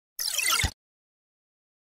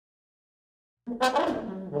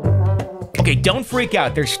Okay, don't freak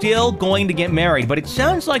out. They're still going to get married, but it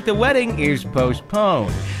sounds like the wedding is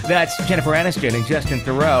postponed. That's Jennifer Aniston and Justin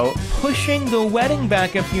Theroux pushing the wedding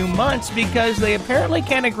back a few months because they apparently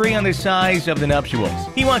can't agree on the size of the nuptials.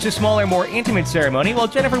 He wants a smaller, more intimate ceremony, while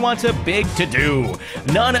Jennifer wants a big to-do.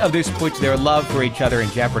 None of this puts their love for each other in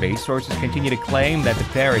jeopardy. Sources continue to claim that the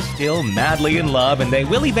pair is still madly in love and they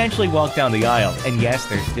will eventually walk down the aisle. And yes,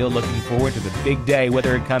 they're still looking forward to the big day,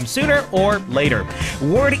 whether it comes sooner or later.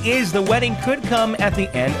 Word is the wedding could come at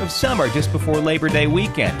the end of summer, just before Labor Day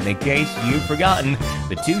weekend. And in case you've forgotten,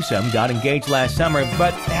 the twosome got engaged last summer,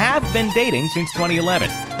 but have been dating since 2011.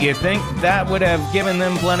 You think that would have given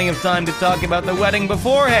them plenty of time to talk about the wedding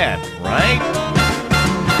beforehand, right?